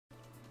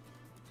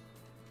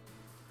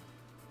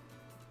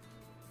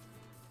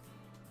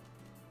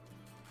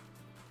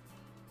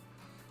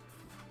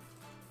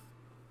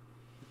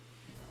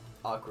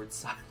Awkward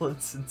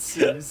silence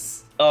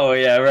ensues. Oh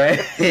yeah, right.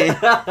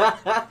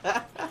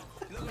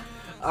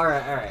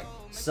 Alright.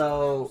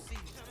 So,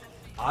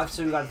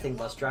 obviously we gotta think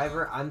bus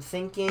driver. I'm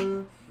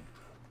thinking...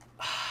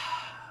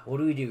 What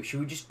do we do?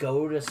 Should we just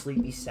go to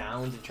Sleepy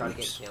Sound and try to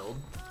get killed?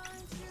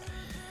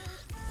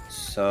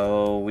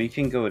 So, we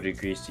can go to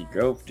Greasy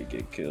Grove to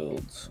get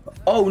killed.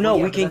 Oh no,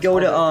 yeah, we can go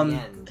to,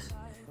 end.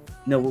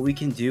 No, what we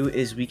can do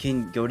is we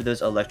can go to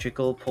those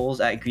electrical poles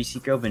at Greasy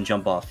Grove and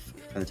jump off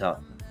from the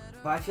top.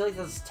 But I feel like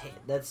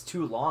that's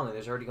too long, and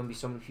there's already gonna be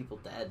so many people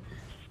dead.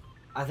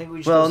 I think we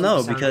just Well, go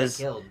no, Sleepy Sound because...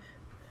 and get killed.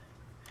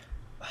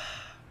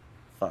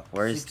 Fuck,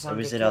 where is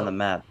it on the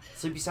map?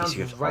 Sleepy Sound's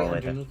right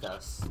underneath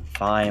us.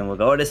 Fine, we'll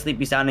go to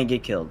Sleepy Sound and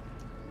get killed.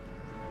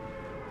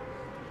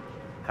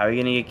 How are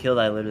you gonna get killed?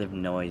 I literally have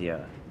no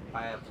idea.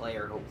 By a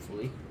player,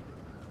 hopefully.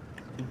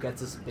 Who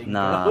gets us bingo?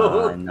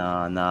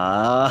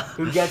 Nah.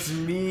 Who gets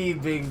me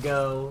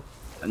bingo?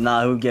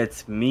 Nah, who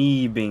gets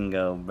me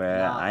bingo, bruh?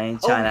 Nah. I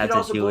ain't trying to have to deal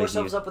with you. We can also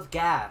blow ourselves up with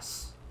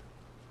gas.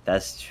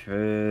 That's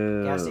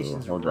true. Gas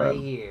station's Hold right up.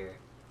 here.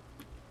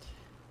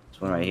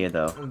 There's one right here,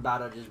 though. I'm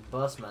about to just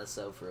bust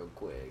myself real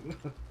quick.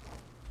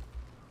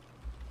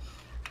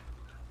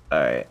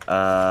 Alright,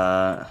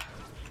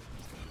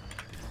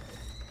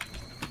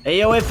 Hey,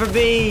 yo, wait for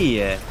me!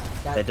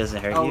 That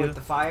doesn't hurt you. Oh, with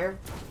the fire?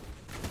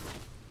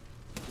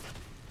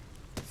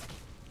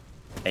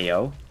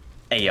 Ayo.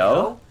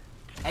 Ayo.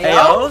 Ayo?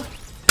 Ayo.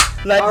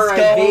 Let's All right,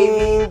 go.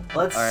 baby.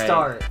 Let's All right.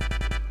 start.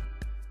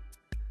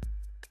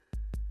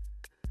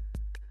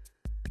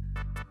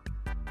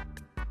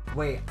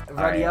 Wait,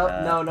 ready All up?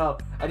 right, No.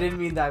 I didn't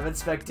mean that. I meant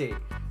spectate.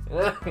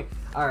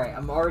 Alright,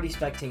 I'm already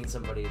spectating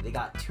somebody. They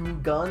got 2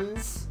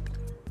 guns.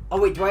 Oh,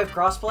 wait, do I have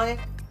crossplay?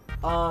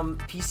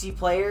 PC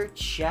player,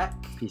 check.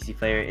 PC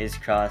player is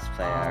crossplay.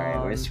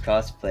 Alright, where's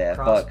crossplay?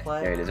 Crossplay.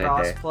 Fuck. There it is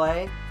right there.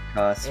 Crossplay.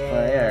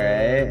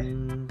 Crossplay, alright.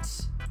 And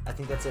I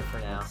think that's it for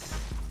now.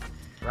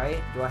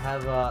 Right? Do I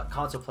have a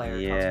console player?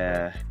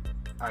 Yeah.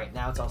 Alright,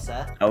 now it's all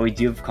set. Oh, we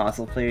do have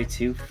console player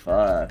too?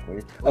 Fuck.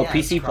 Oh, yeah,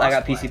 PC. it's I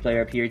got crossplay. PC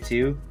player up here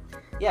too.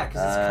 Yeah,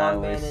 because it's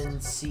Conman where's- and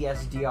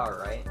CSDR,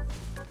 right?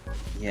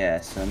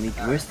 Yeah, so I mean,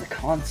 where's the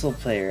console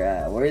player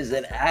at? Where is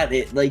it at?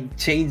 It, like,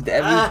 changed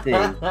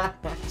everything.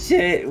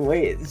 Shit,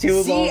 wait.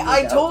 See,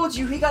 I told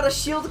you he got a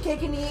shield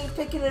kick and he ain't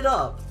picking it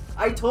up.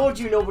 I told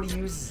you nobody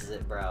uses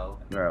it, bro.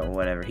 Bro,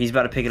 whatever. He's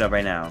about to pick it up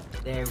right now.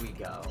 There we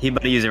go. He's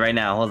about to use it right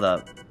now. Hold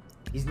up.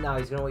 He's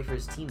gonna wait for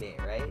his teammate,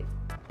 right?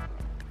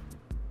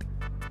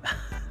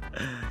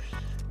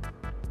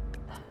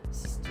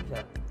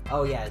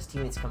 Oh yeah, his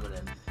teammate's coming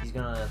in. He's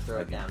gonna throw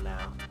it down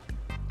now.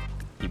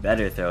 You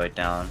better throw it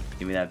down.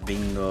 Give me that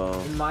bingo.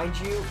 And mind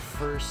you,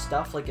 for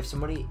stuff like if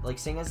somebody, like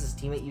saying as his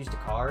teammate used a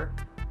car,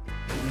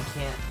 we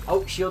can't.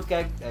 Oh, shield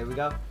keg. There we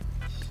go.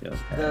 Shield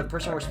The keg,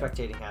 person we're alright.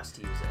 spectating has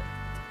to use it.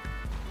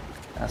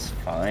 That's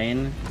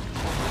fine.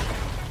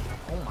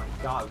 Oh my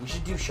god, we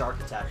should do shark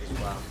attack as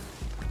well.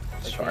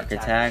 Like they Shark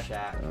attack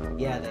attack? the shack.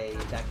 Yeah, they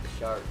attack the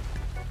shark.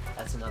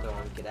 That's another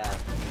one we could add.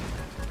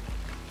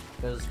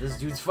 Because this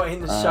dude's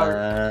fighting the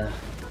shark.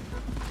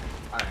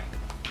 Alright.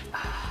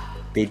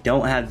 They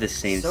don't have the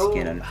same So-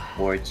 skin,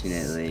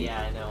 unfortunately.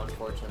 Yeah, I know,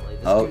 unfortunately.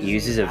 This Oh, dude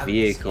uses doesn't a have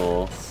any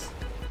vehicle. skins.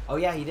 Oh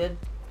yeah, he did.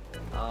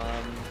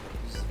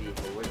 Uses a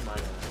vehicle. Where's mine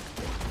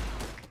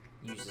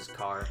at? Uses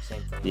car,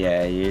 same thing.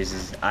 Yeah, he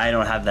uses. I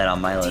don't have that on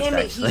my list, Damn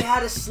it, actually. he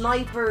had a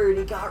sniper and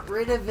he got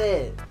rid of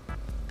it.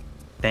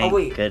 Thank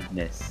wait.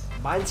 goodness.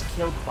 Mine's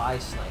killed by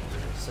sniper,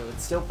 so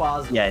it's still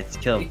possible. Yeah, it's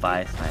killed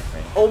by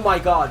sniper. Oh my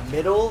god,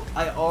 middle,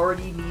 I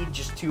already need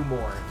just 2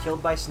 more.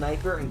 Killed by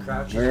sniper and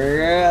crouching.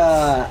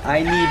 Bruh, I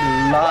need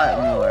a lot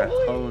more.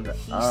 Hold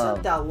He up.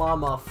 sent that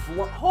llama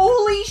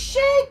Holy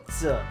shit!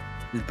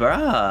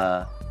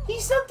 Bruh. He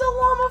sent the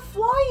llama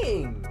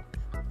flying!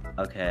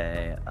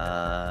 Okay,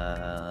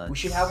 We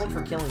should have one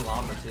for killing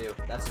llama too.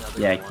 That's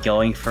another yeah, good one.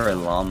 going for a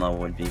llama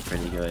would be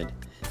pretty good.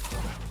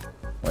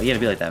 Well, you gotta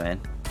be like that, man.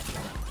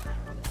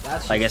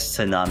 That's I just- guess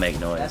to not make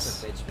noise.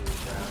 That's a bitch move,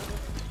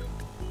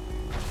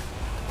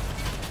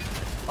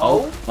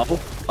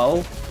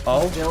 Oh.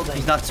 He's building.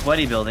 He's not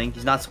sweaty building.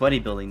 He's not sweaty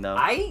building, though.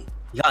 He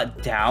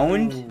got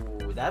downed?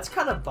 Ooh, that's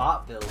kind of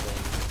bot building.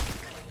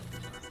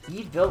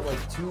 He built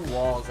like 2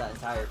 walls that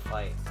entire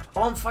fight.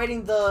 Oh, I'm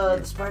fighting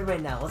the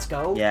Spider-Man now. Let's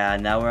go. Yeah,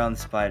 now we're on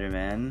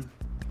Spider-Man.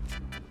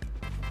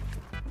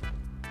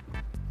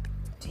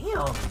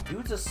 Damn,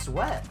 dude's a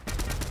sweat.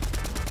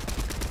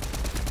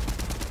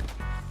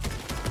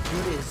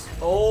 Dude is.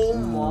 Oh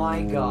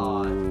my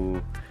god.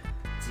 Ooh.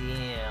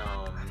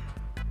 Damn.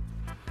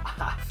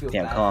 I feel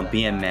Damn, bad come on, for that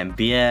BM, guy.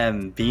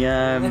 man.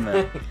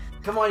 BM.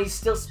 Come on, he's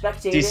still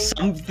spectating. Do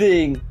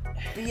something.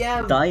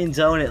 BM. Die in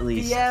zone at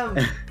least. BM.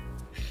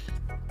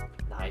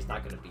 Nah, he's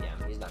not gonna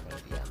BM. He's not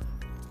gonna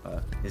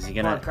BM. Is he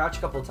Come gonna? on, crouch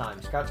a couple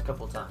times. Crouch a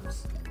couple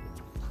times.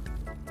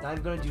 Not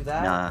even gonna do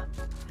that.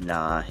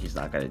 Nah, he's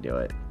not gonna do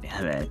it.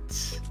 Damn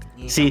it.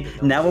 He ain't See, gonna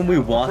do now it. when we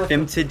want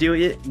them to do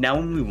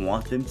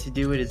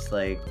it, it's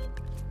like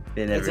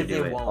they never It's like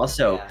do they it. won't,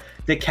 Also, yeah.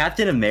 the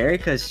Captain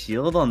America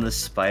shield on the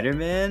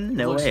Spider-Man.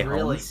 No Looks way, really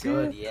holy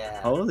good, shit.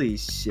 yeah. Holy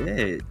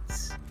shit.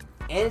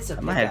 And it's a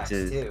pickaxe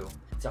too.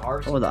 It's a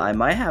harvesting. Hold on, I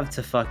might have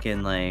to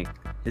fucking like.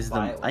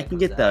 I can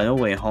get the No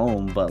Way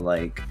Home, but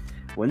like,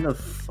 when the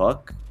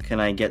fuck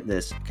can I get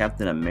this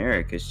Captain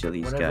America shield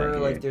he's got here?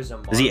 Like, there's a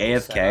Is he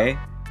AFK?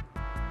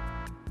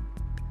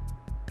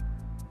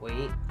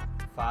 Wait,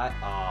 5.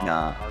 Oh,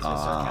 nah. I was gonna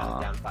start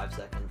counting down 5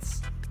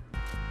 seconds. I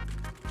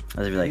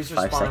was gonna be like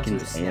 5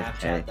 seconds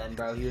AFK. Then,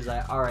 bro, he was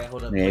like, "All right,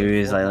 hold up." Maybe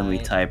he was like, "Let me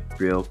type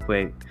real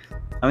quick."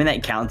 I mean,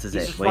 that counts as it.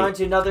 He's responding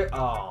to another.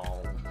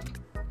 Oh.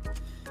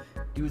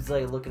 Dude's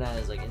like looking at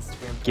his like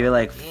Instagram. Give it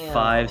like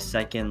 5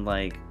 second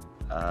like.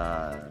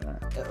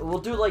 We'll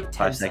do like 10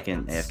 5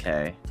 second seconds.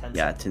 AFK. 10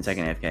 yeah, seconds. 10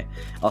 second AFK.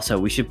 Also,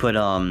 we should put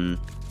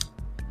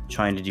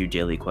trying to do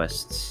daily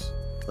quests.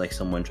 Like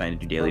someone trying to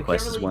do daily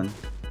quests is one.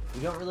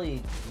 We don't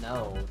really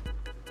know.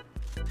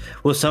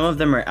 Well, some of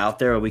them are out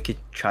there, or we could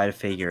try to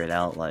figure it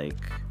out. Like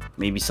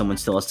maybe someone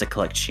still has to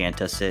collect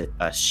Shanta shit,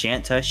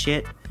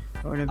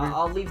 or whatever.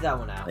 I'll leave that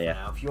one out yeah. for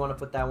now. If you want to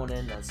put that one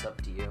in, that's up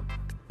to you.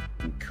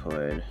 We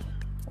could.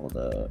 Hold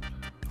up.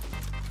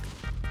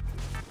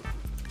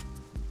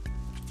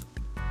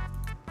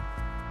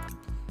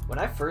 When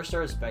I first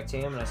started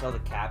spectating him and I saw the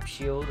cap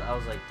shield, I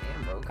was like,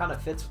 damn, bro, it kind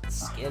of fits with the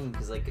skin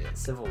because, like,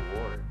 Civil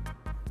War.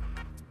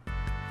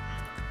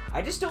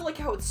 I just don't like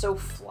how it's so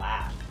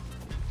flat.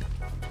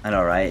 I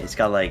know, right? It's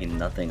got, like,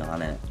 nothing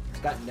on it.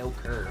 It's got no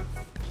curve.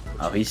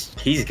 Oh,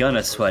 he's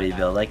gonna sweaty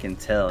build, I can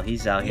tell.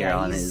 He's out here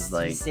on his,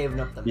 like, he's saving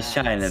up the he's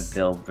trying to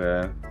build,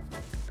 bro.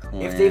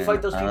 If they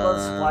fight those people on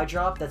the supply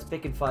drop, that's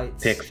picking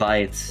fights. Pick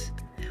fights.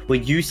 Well,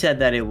 you said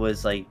that it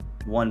was, like,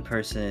 one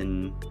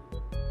person...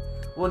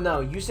 Well, no,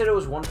 you said it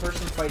was one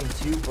person fighting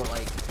two, but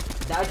like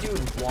that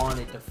dude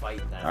wanted to fight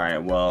them. All right,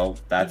 well,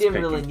 that's he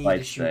didn't really need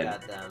to shoot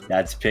at them.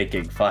 That's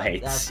picking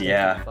fights. That's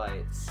picking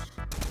fights.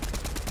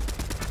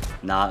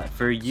 Not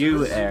for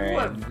you, so Aaron.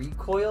 What,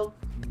 recoil?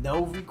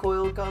 No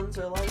recoil guns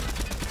are like?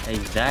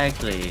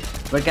 Exactly.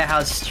 Look at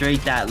how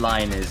straight that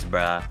line is,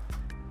 bruh.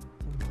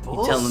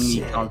 You telling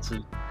me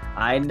console?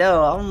 I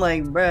know. I'm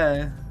like,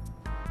 bruh.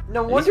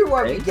 No wonder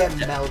why we get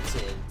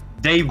melted.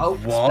 They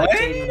won.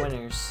 Spectating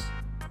winners.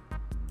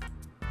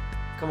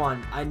 Come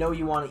on, I know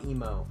you want to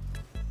emo.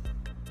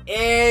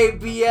 Hey,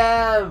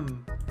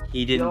 BM!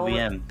 He didn't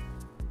BM.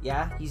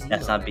 Yeah, he's emoting.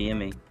 That's not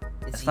BMing.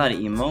 That's not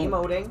an emote. It's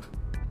emoting.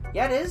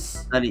 Yeah, it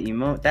is. Not an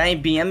emote. That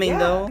ain't BMing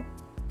though.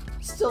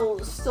 Still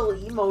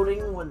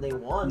emoting when they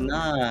won.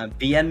 Nah,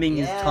 BMing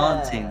is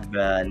taunting,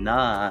 bruh.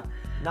 Nah,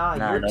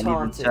 you're don't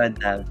taunting. even try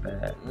that,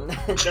 bruh.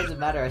 It doesn't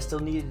matter. I still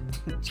need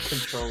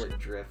controller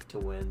drift to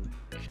win.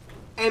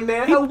 Hey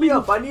man, help me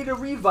up. I need a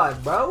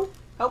revive, bro.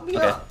 Help me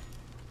up.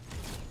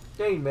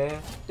 Dang man.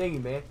 Hey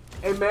man,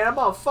 I'm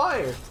on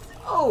fire.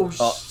 Oh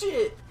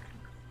shit.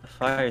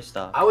 Fire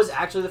stop. I was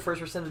actually the first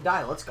person to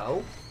die. Let's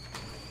go.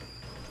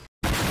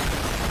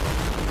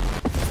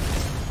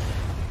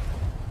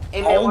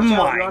 Hey man, watch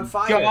out, you're on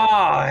fire.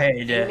 God.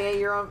 Hey man,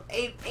 you're on.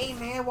 Hey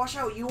man, watch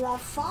out, you on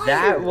fire.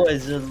 That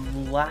was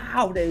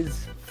loud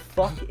as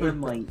fuck in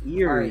my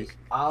ears. Alright,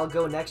 I'll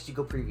go next. You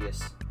go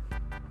previous.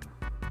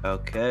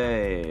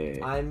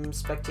 Okay. I'm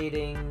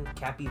spectating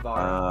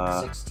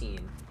Capybara 16.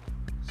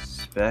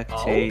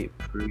 Spectate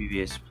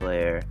previous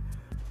player.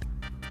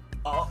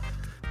 Oh.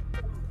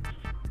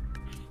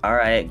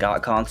 Alright,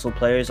 got console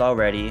players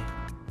already.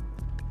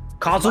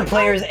 Console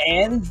players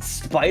and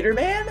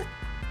Spider-Man?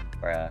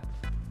 Bruh.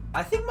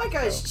 I think my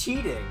guy's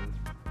cheating.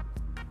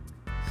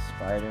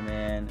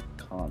 Spider-Man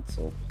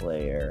console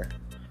player.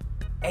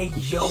 Hey,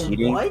 yo,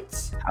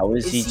 what? How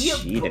is he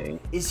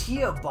cheating? Is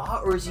he a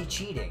bot or is he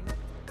cheating?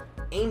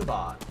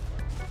 Aimbot.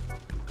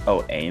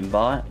 Oh,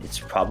 aimbot? It's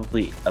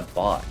probably a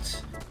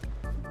bot.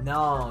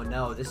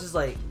 No, this is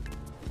like...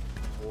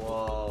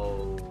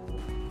 Whoa.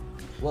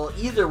 Well,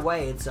 either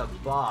way, it's a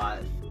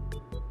bot.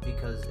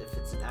 Because if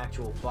it's an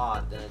actual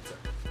bot, then it's a...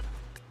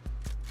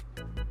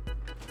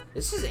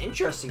 This is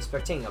interesting,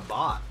 spectating a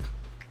bot.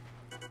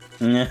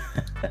 They're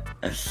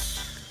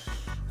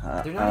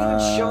not even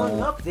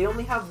showing up. They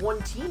only have one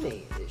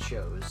teammate, it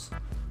shows.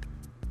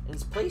 And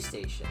it's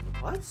PlayStation.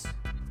 What?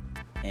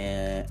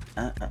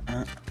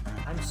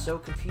 I'm so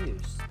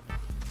confused.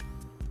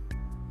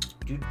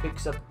 Dude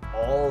picks up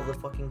all the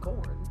fucking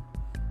corn.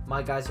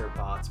 My guys are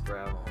bots,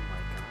 bro. Oh my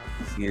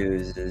god.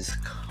 Uses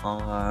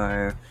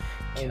car.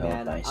 Hey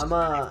man, I'm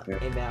gonna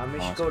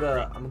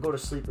go to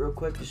sleep real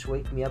quick. Just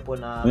wake me up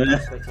when I'm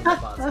expecting the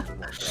bots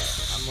anymore,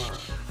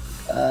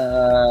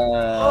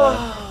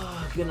 bro.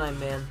 Good night,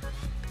 man.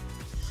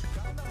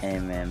 Hey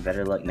man,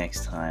 better luck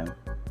next time.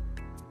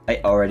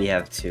 I already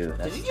have 2.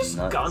 That's Did you just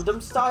nuts.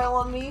 Gundam style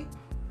on me?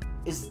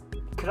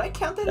 Could I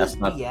count that as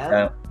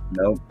BM?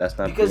 Nope, that's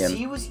not because BM.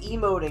 he was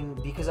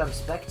emoting because I'm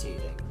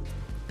spectating.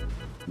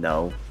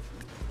 No.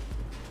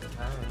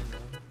 Alright.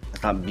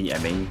 That's not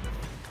BMing.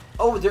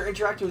 Oh, they're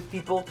interacting with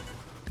people.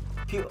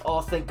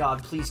 Oh, thank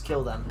God. Please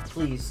kill them.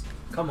 Please.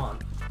 Come on.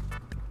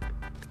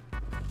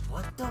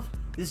 What the?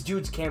 This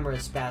dude's camera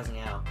is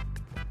spazzing out.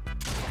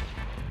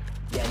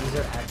 Yeah, these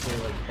are actually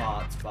like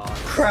bots.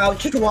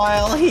 Crouched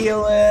while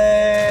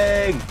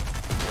healing!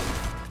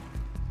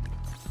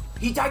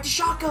 He died to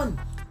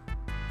shotgun!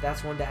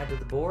 That's one to add to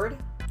the board.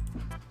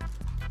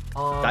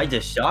 Guy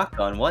just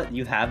shotgun. What?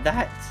 You have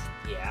that?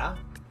 Yeah.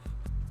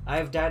 I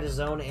have Data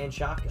Zone and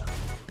Shotgun.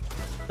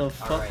 The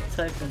fuck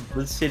type of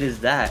good shit is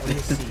that? Let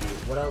me see.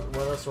 What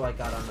else do I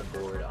got on the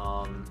board?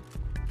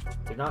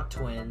 They're not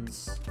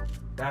twins.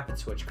 Rapid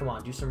switch. Come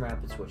on, do some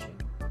rapid switching.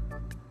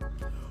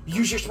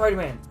 Use your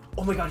Spider-Man.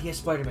 Oh my god, he has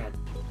Spider-Man.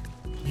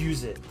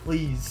 Use it,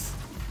 please.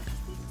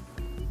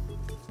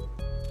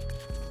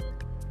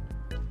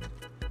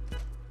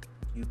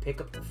 You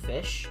pick up the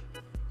fish.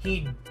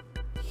 He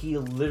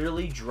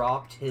literally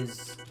dropped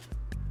his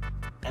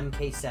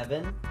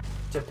MK7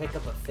 to pick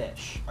up a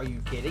fish. Are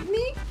you kidding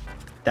me?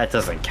 That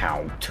doesn't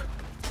count.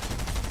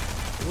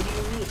 What do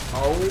you mean?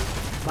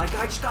 Oh, my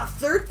guy just got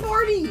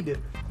third-partied!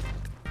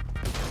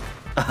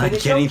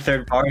 Getting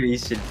third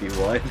parties should be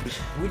what?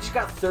 We just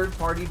got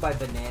third-partied by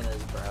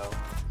bananas, bro.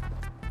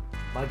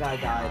 My guy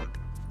died.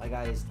 My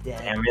guy is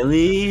dead. Damn,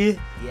 really?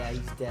 Yeah,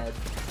 he's dead.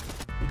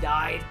 He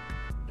died.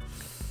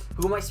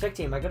 Who am I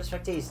spectating? Am I going to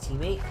spectate his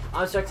teammate?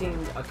 I'm spectating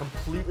a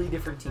completely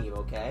different team,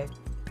 okay?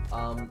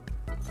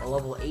 A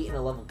level 8 and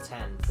a level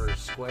 10 for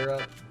Square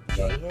Up,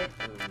 J-Hit,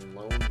 and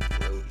Lone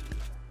Brody.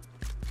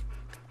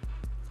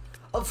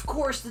 Of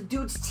course, the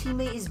dude's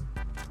teammate is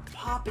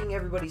popping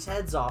everybody's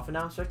heads off, and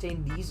now I'm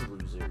spectating these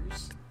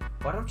losers.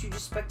 Why don't you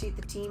just spectate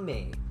the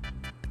teammate?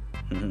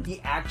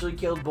 He actually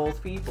killed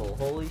both people.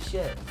 Holy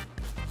shit.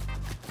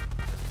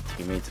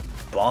 Teammate's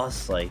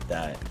boss like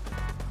that.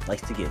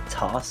 Likes to get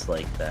tossed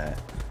like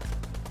that.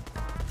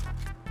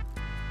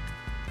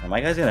 And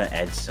my guy's gonna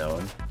edge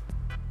zone.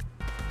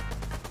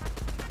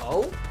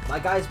 Oh? My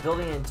guy's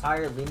building an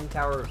entire Leaning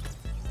Tower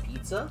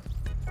pizza?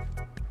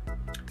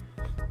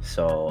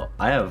 So,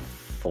 I have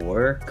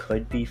 4,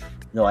 could be...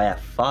 No, I have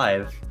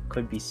 5,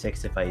 could be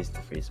 6 if I use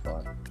the free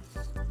spawn. I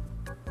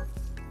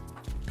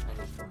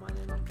need to put mine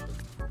in, actually.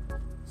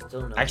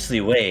 Still no.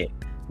 Actually, wait.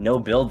 No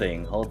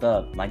building. Hold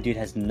up. My dude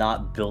has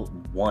not built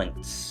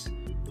once.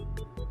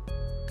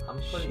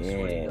 I'm putting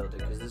Sweaty Builder,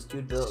 because this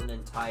dude built an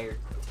entire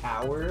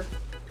tower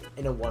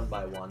in a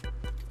 1x1.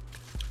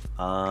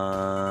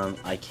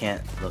 I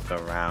can't look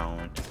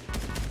around.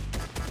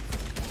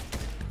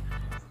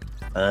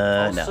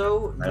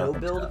 Also, no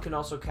build so. can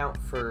also count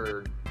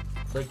for,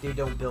 like, they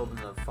don't build in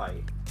the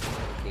fight.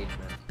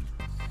 Engagement.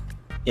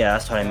 Yeah,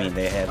 that's what I mean.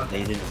 They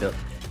didn't build.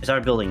 They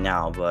started building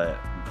now, but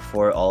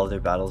before all of their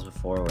battles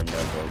before were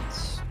no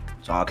builds,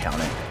 so I'll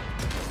count it.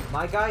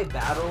 My guy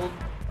battled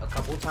a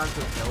couple times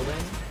with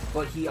building,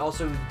 but he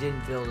also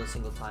didn't build a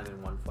single time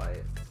in one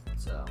fight.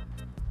 So.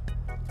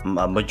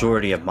 A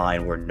majority of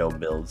mine were no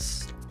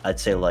builds. I'd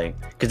say like,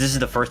 because this is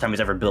the first time he's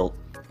ever built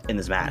in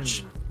this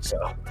match,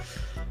 so.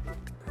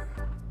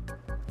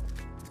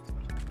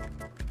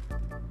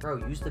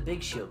 Bro, use the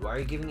big shield. Why are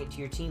you giving it to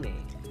your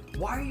teammate?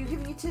 Why are you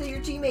giving it to your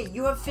teammate?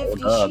 You have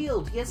 50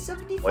 shield. He has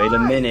 75. Wait a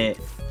minute.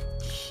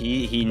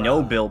 He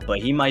no build, but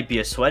he might be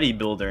a sweaty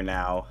builder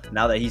now.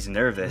 Now that he's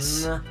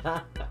nervous.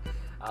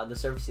 On the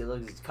surface, he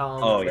looks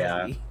calm. Oh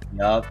yeah.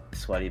 Yup,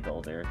 sweaty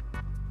builder.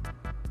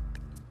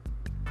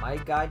 My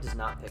guy does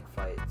not pick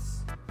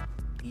fights.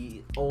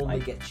 He only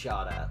gets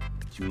shot at.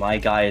 My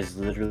guy is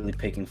literally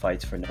picking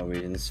fights for no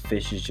reason. This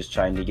fish is just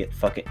trying to get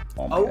fucking.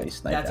 Oh my god, he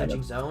sniped that's at edging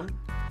him. zone.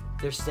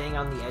 They're staying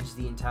on the edge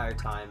the entire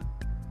time.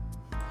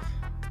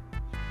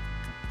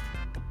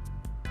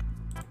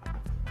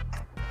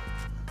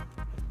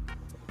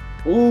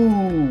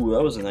 Ooh,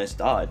 that was a nice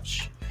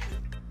dodge.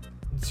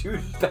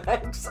 Dude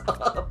backs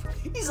up.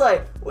 He's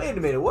like, wait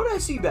a minute, what did I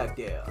see back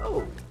there?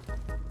 Oh,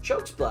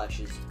 choke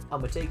splashes.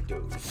 I'ma take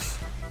those.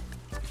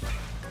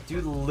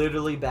 Dude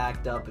literally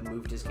backed up and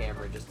moved his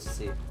camera just to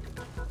see.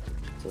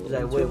 He's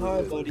like, wait,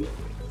 buddy.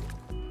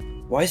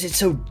 Why is it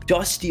so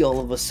dusty all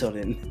of a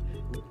sudden?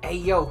 Hey,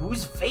 yo,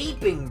 who's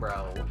vaping,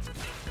 bro?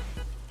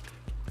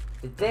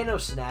 Did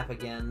Thanos snap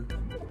again?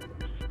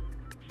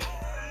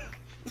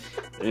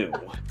 Ew.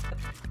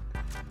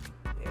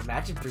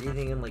 Imagine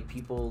breathing in, like,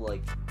 people,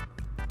 like,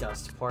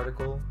 dust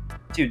particle.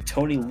 Dude,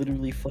 Tony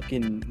literally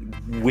fucking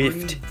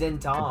whiffed. Breathed in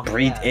Tom.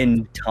 Breathed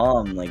in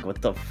Tom. Like,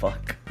 what the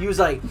fuck? He was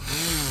like...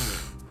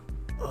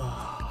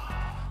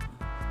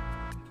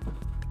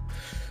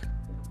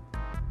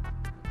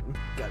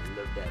 Gotta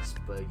love that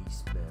Spidey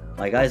smell.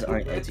 My guys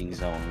aren't edging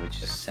zone,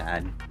 which is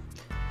sad.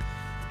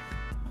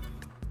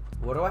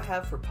 What do I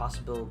have for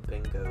possible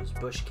bingos?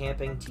 Bush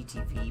camping,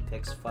 TTV,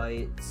 picks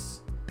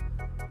fights,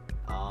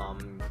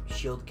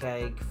 shield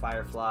keg,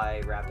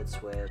 firefly, rapid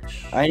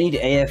switch. I need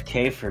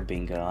AFK for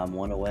bingo. I'm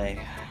one away.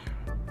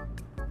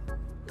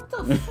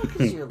 What the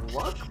fuck is your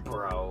luck,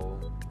 bro?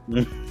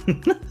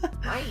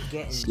 I ain't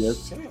getting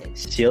shit.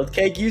 Shield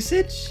keg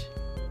usage?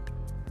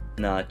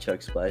 Nah,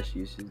 Chuck Splash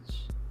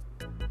usage.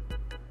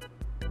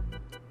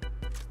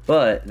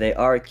 But they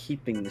are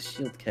keeping the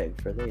shield keg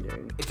for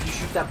later. If you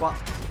shoot that bot...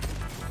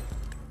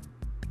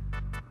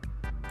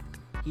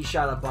 He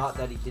shot a bot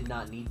that he did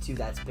not need to.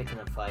 That's picking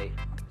a fight.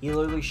 He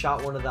literally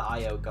shot one of the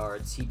IO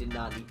guards. He did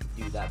not need to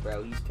do that,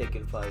 bro. He's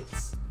picking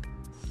fights.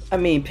 I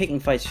mean, picking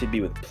fights should be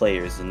with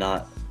players and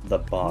not the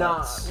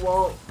bots. Nah,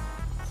 well,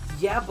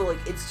 yeah, but like,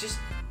 it's just...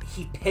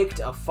 He picked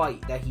a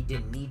fight that he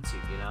didn't need to,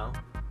 you know?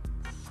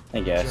 I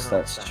guess General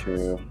that's sense.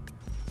 true.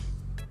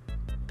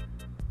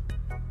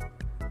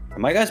 Are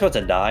my guys about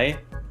to die?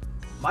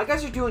 My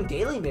guys are doing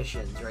daily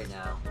missions right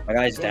now. My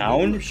guy's Maybe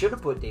down? we should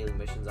have put daily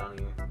missions on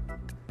here.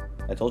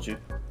 I told you.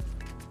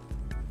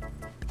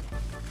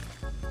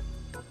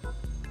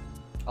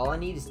 All I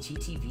need is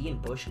TTV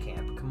and bush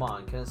camp. Come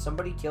on, can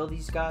somebody kill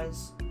these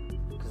guys?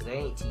 Because they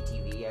ain't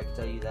TTV, I can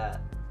tell you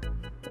that.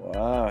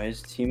 Wow,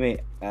 his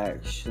teammate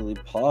actually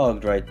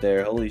pogged right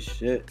there. Holy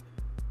shit.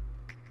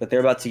 But they're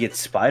about to get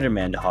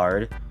Spider-Man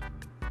hard.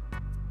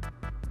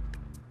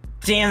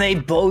 Damn, they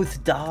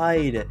both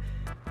died.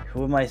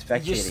 Who am I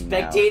spectating You're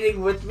spectating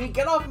with me?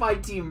 Get off my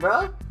team,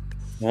 bro.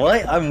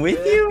 What? I'm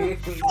with you?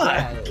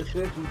 Yeah. Fuck.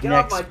 Get Next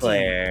off my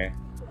player. team.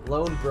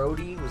 Lone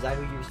Brody, was that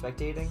who you were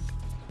spectating?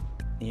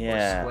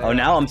 Yeah. Oh,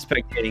 now I'm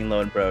spectating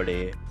Lone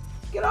Brody.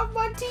 Get off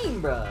my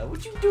team, bro.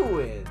 What you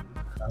doing?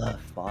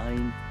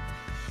 Fine.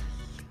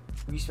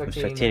 Who are you I'm spectating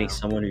spectating now?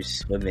 someone who's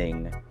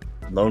swimming.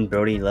 Lone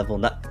Brody level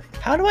 9.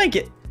 How do I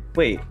get...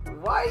 Wait.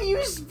 Why are you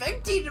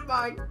spectating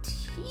my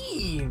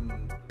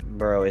team?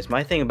 Bro, is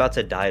my thing about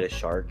to die to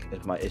shark?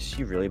 Is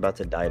she really about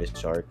to die to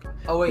shark?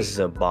 Oh wait, This is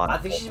a bot. I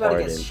think she's about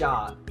to get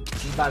shot.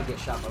 She's about to get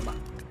shot by my...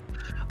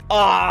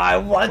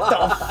 Ah, what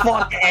the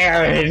fuck,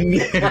 Aaron?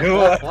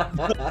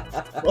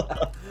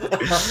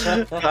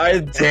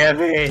 God damn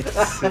it.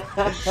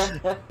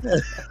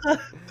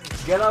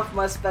 Get off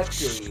my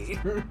spectate.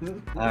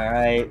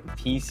 Alright,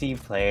 PC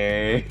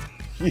player.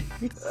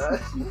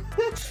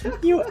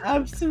 You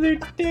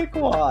absolute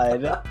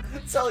dickwad.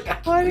 It's not like I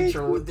Why can did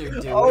control what they're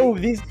doing. Oh,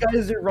 these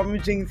guys are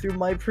rummaging through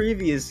my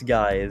previous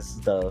guy's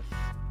stuff.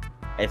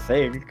 I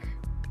think.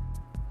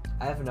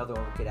 I have another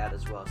one we could add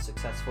as well.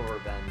 Successful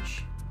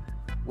revenge.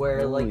 Where,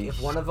 Holy like,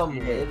 if one of them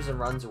shit. lives and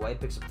runs away,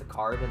 picks up the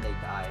card, and they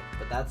die.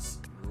 But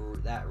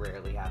that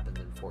rarely happens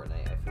in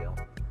Fortnite, I feel.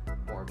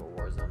 More of a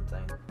Warzone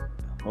thing.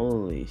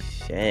 Holy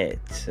shit.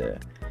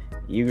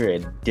 You were a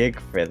dick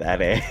for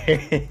that, eh?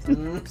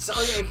 It's not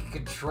like I can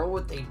control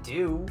what they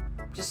do.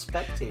 I'm just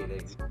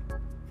spectating.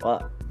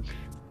 Fuck.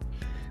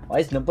 Why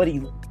is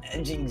nobody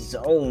edging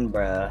zone,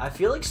 bruh? I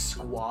feel like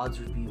squads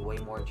would be way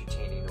more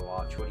entertaining to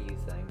watch. What do you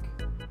think?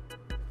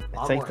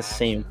 It's like the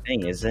same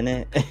thing, isn't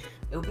it?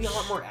 It would be a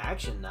lot more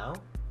action, though.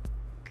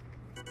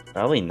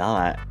 Probably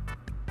not.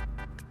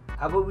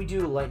 How about we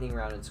do a lightning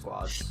round in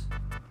squads?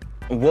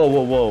 Whoa,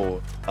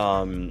 whoa,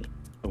 whoa.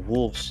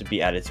 Wolves should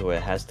be added to it.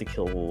 It has to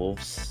kill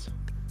wolves.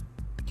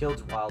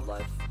 Kills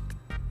wildlife.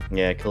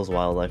 Yeah, it kills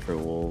wildlife for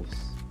wolves.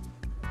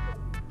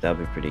 That'd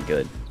be pretty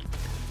good.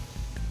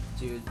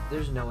 Dude,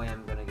 there's no way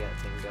I'm gonna get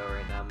Bingo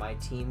right now. My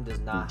team does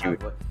not Dude,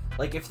 have what.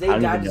 Like, if they I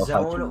don't die even to know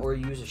how zone to or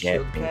use a get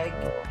shield keg,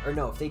 Bingo. or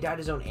no, if they die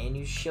to zone and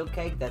use shield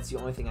keg, that's the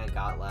only thing I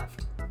got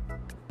left.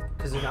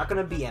 Because they're not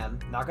gonna BM,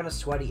 not gonna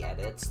sweaty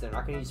edits, they're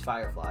not gonna use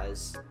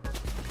fireflies.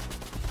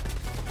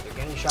 They're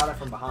getting shot at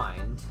from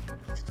behind.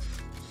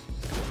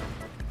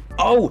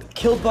 Oh,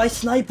 killed by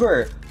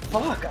sniper!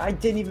 Fuck, I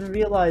didn't even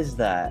realize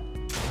that.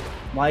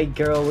 My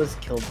girl was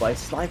killed by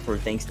sniper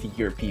thanks to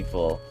your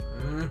people.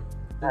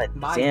 God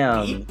My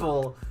damn.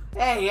 people!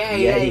 Hey,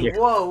 hey, Yeah, hey! you're-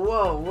 Whoa,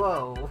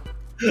 whoa,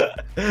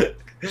 whoa!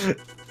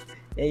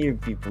 Yeah, your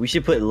people. We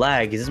should put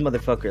lag, 'cause this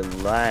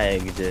motherfucker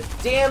lagged.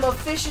 Damn, a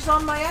fish is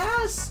on my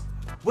ass!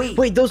 Wait,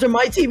 Wait, those are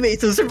my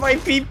teammates. Those are my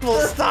people.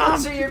 Stop.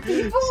 those are your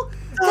people? Stop,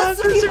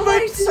 That's the those are people my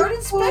I started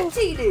people.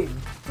 spectating!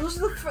 That's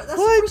What? the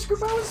first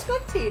group I was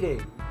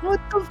spectating! What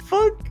the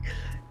fuck?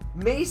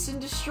 Mason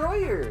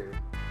Destroyer!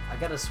 I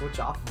gotta switch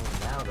off of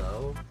him now,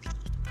 though.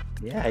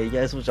 Yeah, you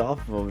guys switch off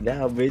of him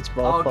now, bitch,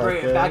 Oh,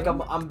 motherfucker.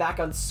 great, I'm back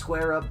on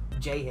Square Up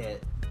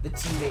J-Hit, the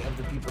teammate of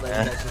the people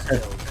that you guys just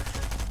killed.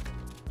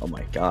 Oh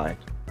my god.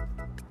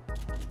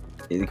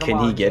 Come Can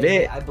on, he get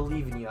J-Hit, it? I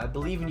believe in you. I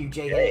believe in you,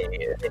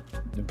 J-Hit. Hey,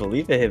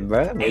 believe in him,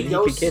 bro. Maybe he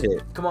could get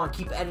it. Come on,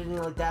 keep editing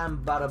like that. I'm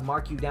about to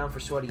mark you down for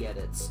sweaty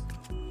edits.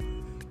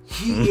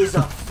 He is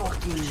a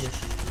fucking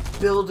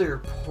builder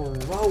pro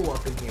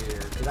up in here.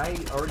 Did I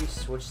already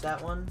switch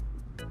that one?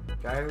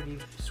 Did I already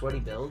sweaty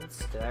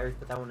builds? Did I already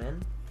put that one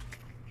in?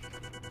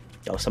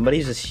 Yo, somebody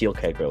use a shield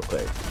keg real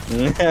quick.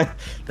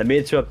 Let me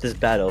interrupt this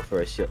battle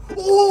for a shield.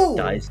 Oh!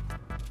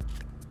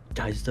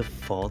 Dies the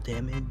fall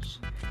damage?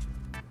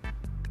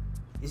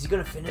 Is he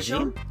gonna finish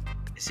him?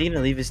 Is he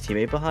gonna leave his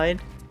teammate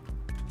behind?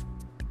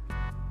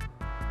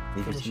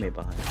 Leave his Finish him. teammate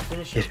behind.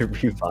 Finish Get him. a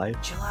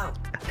revive? Chill out.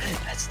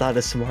 That's not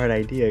a smart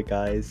idea,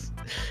 guys.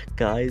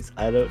 Guys,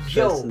 I don't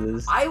trust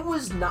this. I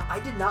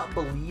did not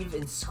believe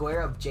in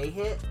Square Up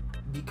J-Hit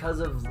because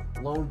of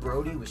Lone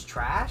Brody was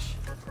trash.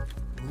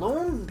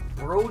 Lone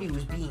Brody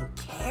was being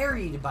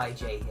carried by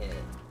J-Hit.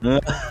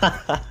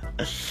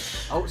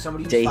 Oh,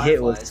 somebody used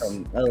J-Hit was fireflies.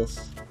 something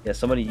else. Yeah,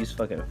 somebody used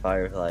fucking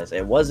fireflies.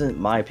 It wasn't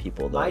my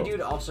people, though. My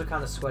dude also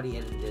kind of sweaty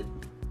edited.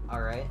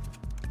 Alright.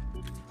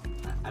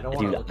 I don't want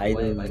to Dude, look I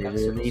away, but I got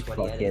some literally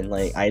sweaty fucking, edits.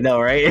 like, I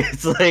know, right?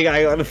 It's like,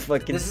 I gotta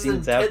fucking This is see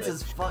what's intense happening.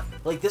 as fuck.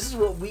 Like, this is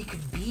what we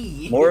could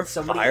be. More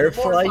Somebody,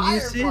 firefly more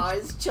usage?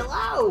 fireflies. Chill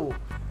out.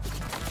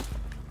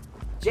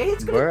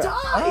 J-Hit's gonna Where-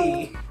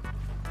 die.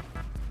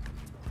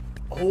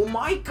 Oh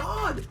my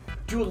god.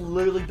 Dude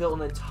literally built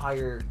an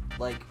entire,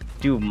 like,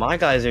 Dude, my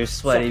guys are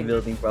sweaty Second.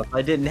 building, bro. If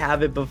I didn't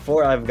have it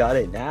before, I've got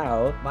it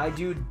now. My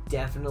dude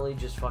definitely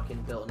just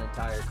fucking built an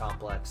entire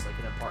complex, like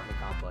an apartment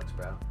complex,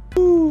 bro.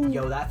 Ooh.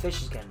 Yo, that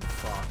fish is getting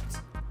fucked.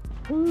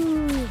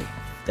 Ooh.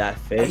 That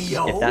fish, Hey,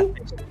 yo.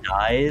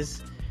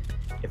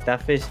 if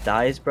that fish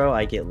dies, bro,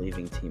 I get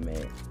leaving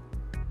teammate.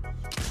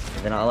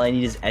 And then all I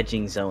need is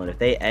edging zone. If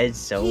they edge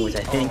zone, which I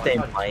think they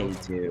might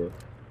do.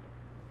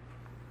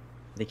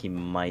 I think he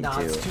might do.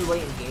 It's too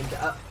late in game.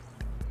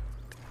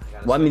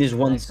 Well, I mean, there's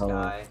one next zone.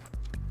 guy.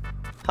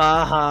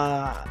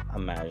 Haha. My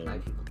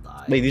Imagine. people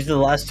died. Wait, these are the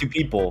last two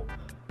people.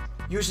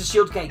 Use the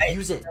shield keg.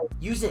 Use it.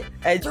 Use it.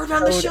 Edge Throw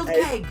down the zone, shield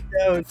edge keg.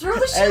 zone, Throw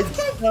the shield edge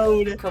keg.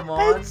 zone, Come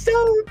on. edge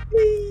zone,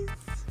 please.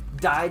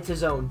 Die to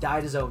zone.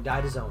 Die to zone.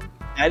 Die to zone.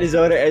 That is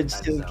order edge Die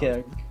to shield zone.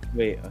 keg.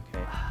 Wait, okay.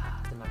 They're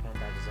not gonna die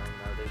to zone.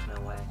 No, there's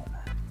no way.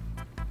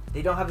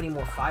 They don't have any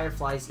more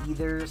fireflies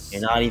either.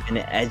 You're not even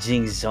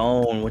edging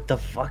zone. What the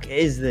fuck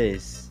is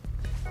this?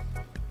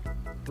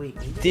 Wait,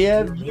 maybe,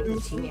 Damn maybe you. the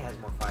teammate has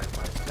more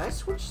fireflies. Can I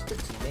switch the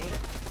teammate?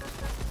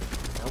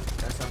 Nope,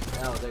 that's not.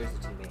 Oh, there's the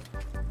teammate.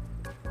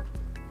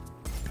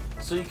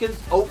 So you can.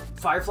 Oh,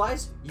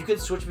 fireflies? You can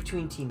switch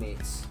between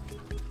teammates.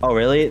 Oh,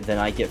 really? Then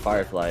I get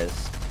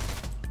fireflies.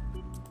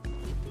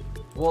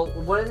 Well,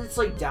 when it's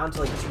like down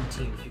to like 2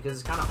 teams, because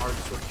it's kind of hard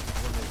to switch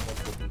when there's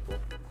multiple people.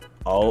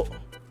 Oh,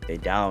 they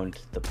downed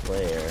the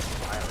player.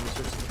 Alright, let me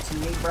switch to the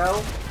teammate,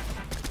 bro.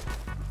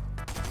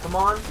 Come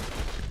on.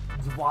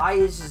 Why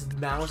is his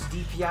mouse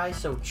DPI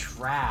so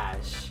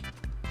trash?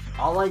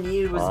 All I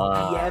needed was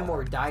BM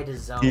or die to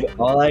zone. Dude,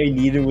 all I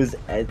needed was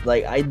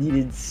like I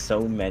needed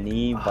so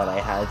many, but I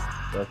had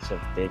such a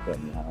big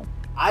amount.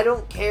 I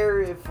don't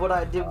care if what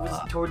I did was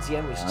towards the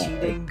end was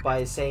cheating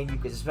by saying you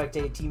could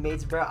spectate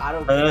teammates, bro. I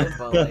don't care,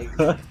 but like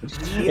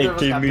It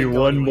gave me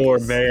one more,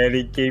 man.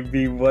 It gave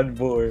me one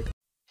more.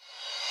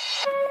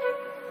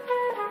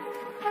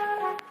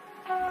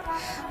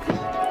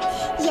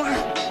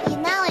 Yeah, you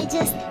know I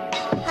just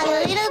had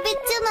a little bit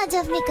too much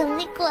of Nico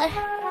liquor.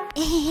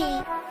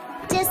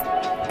 Just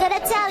gotta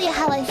tell you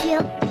how I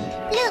feel.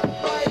 Look,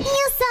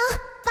 you're so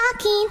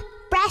fucking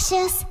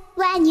precious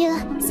when you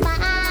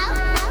smile.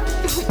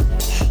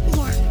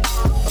 Yeah,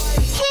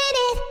 hit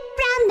it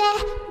from the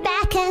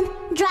back and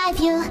drive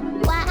you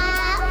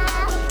wild.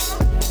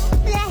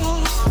 Yeah,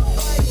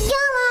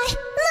 you might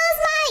lose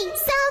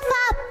myself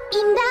up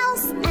in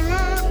those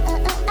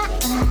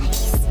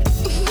eyes.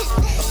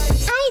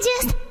 I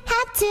just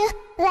had to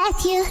let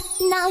you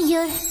know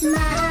you're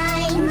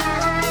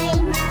mine.